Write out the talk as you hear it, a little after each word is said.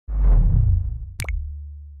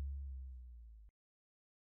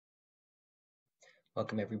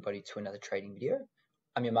Welcome everybody to another trading video.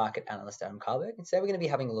 I'm your market analyst Adam Carlberg, and today we're going to be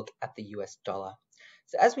having a look at the US dollar.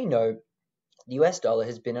 So as we know, the US dollar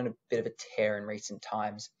has been on a bit of a tear in recent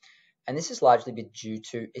times, and this has largely been due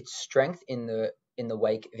to its strength in the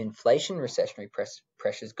wake of inflation and recessionary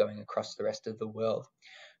pressures going across the rest of the world.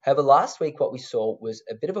 However, last week what we saw was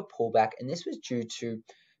a bit of a pullback, and this was due to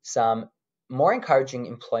some more encouraging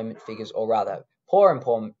employment figures, or rather poor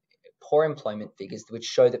employment figures, which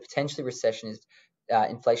show that potentially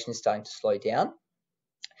inflation is starting to slow down,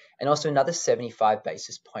 and also another 75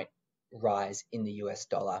 basis point rise in the US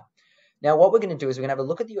dollar. Now, what we're going to do is we're going to have a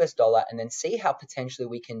look at the US dollar and then see how potentially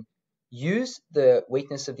we can use the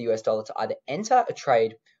weakness of the US dollar to either enter a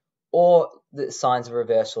trade or the signs of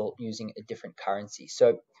reversal using a different currency.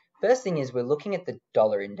 So first thing is we're looking at the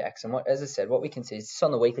dollar index, and as I said, what we can see is this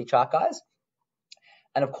on the weekly chart, guys.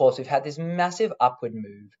 And of course, we've had this massive upward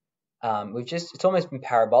move. It's almost been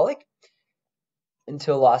parabolic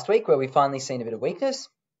until last week, where we finally seen a bit of weakness.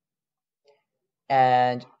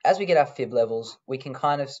 And as we get our fib levels, we can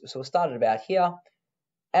so we started about here,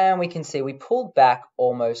 and we can see we pulled back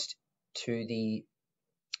almost to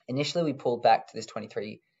initially we pulled back to this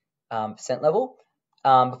 23% level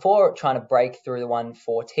before trying to break through the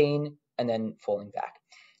 114 and then falling back.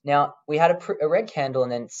 Now, we had a red candle,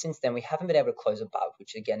 and then since then we haven't been able to close above,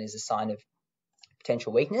 which again is a sign of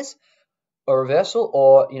potential weakness or reversal,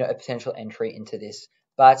 or a potential entry into this.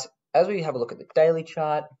 But as we have a look at the daily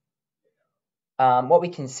chart, what we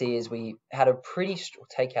can see is we had a pretty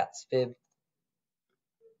takeout fib,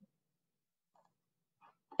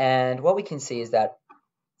 and what we can see is that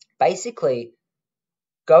basically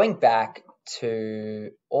going back to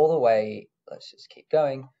all the way, let's just keep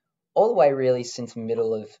going, all the way really since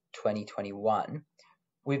middle of 2021,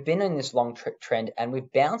 we've been in this long trend, and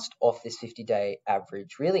we've bounced off this 50-day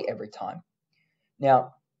average really every time.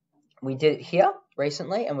 Now, we did it here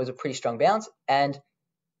recently and was a pretty strong bounce, and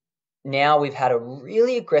now we've had a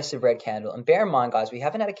really aggressive red candle. And bear in mind, guys, we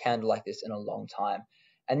haven't had a candle like this in a long time,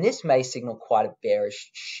 and this may signal quite a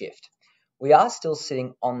bearish shift. We are still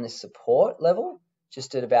sitting on this support level,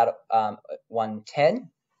 just at about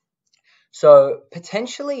 110. So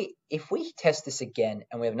potentially, if we test this again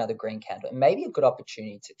and we have another green candle, it may be a good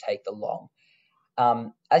opportunity to take the long.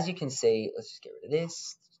 As you can see, let's just get rid of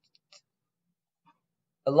this.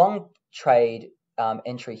 A long trade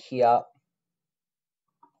entry here.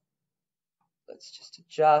 Let's just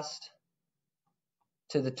adjust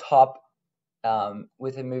to the top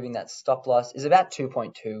with moving that stop loss is about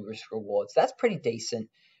 2.2 risk rewards. That's pretty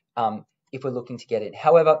decent if we're looking to get in.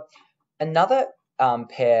 However, another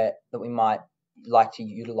pair that we might like to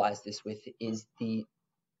utilize this with is the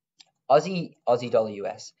Aussie dollar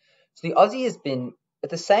US. So the Aussie has been,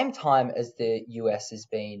 at the same time as the US has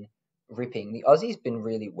been ripping, the Aussie's been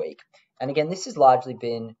really weak. And again, this has largely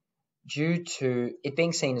been due to it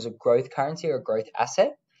being seen as a growth currency or a growth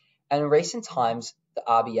asset. And in recent times, the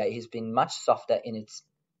RBA has been much softer in its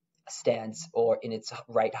stance or in its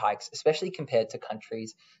rate hikes, especially compared to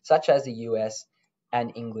countries such as the US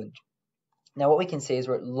and England. Now, what we can see is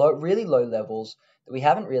we're at really low levels that we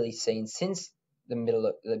haven't really seen since the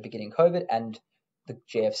beginning of COVID and the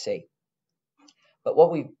GFC. But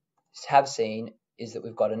what we have seen is that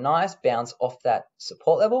we've got a nice bounce off that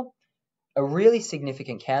support level, a really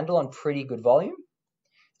significant candle on pretty good volume,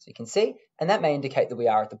 so you can see, and that may indicate that we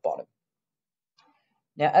are at the bottom.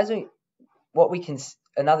 Now,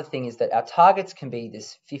 another thing is that our targets can be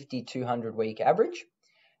this 50-200 week average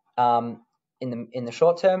in the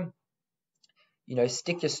short term.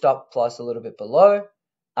 Stick your stop loss a little bit below,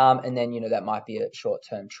 and then that might be a short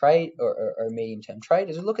term trade or a medium term trade.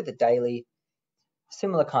 As we look at the daily,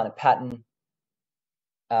 similar kind of pattern.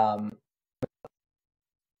 Just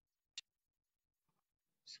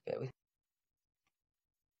bear with me.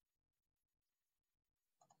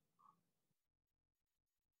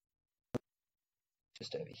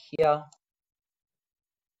 Just over here,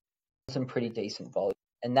 some pretty decent volume,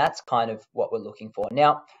 and that's kind of what we're looking for.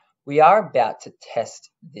 Now, we are about to test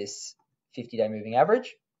this 50-day moving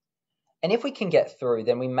average, and if we can get through,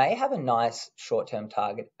 then we may have a nice short-term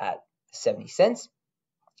target at 70 cents,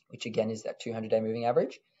 which again is that 200-day moving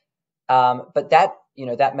average. But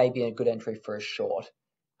that may be a good entry for a short.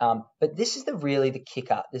 But this is really the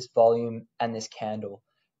kicker: this volume and this candle.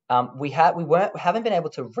 We haven't been able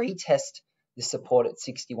to retest the support at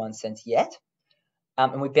 61 cents yet,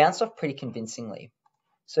 and we bounced off pretty convincingly.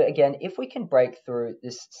 So again, if we can break through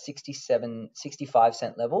this 65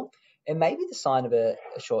 cent level, it may be the sign of a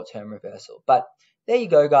short-term reversal. But there you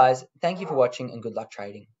go, guys. Thank you for watching, and good luck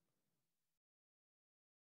trading.